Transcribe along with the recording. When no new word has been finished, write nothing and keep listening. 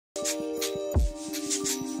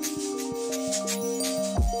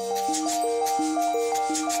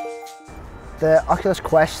The Oculus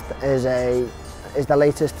Quest is the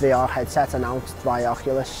latest VR headset announced by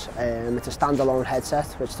Oculus. It's a standalone headset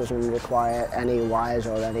which doesn't require any wires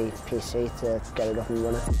or any PC to get it up and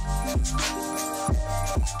running.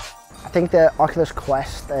 I think the Oculus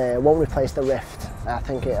Quest won't replace the Rift. I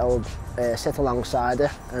think it'll sit alongside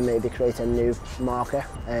it and maybe create a new market.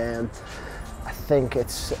 I think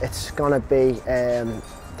it's going to be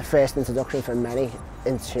the first introduction for many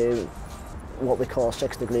into what we call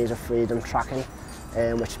 6 degrees of freedom tracking,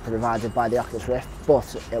 which is provided by the Oculus Rift,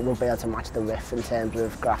 but it will be able to match the Rift in terms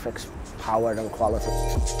of graphics, power and quality.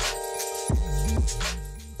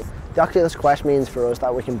 The Oculus Quest means for us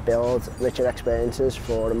that we can build richer experiences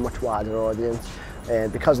for a much wider audience.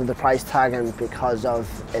 Because of the price tag and because of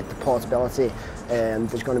the portability,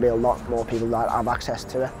 there's going to be a lot more people that have access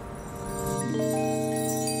to it.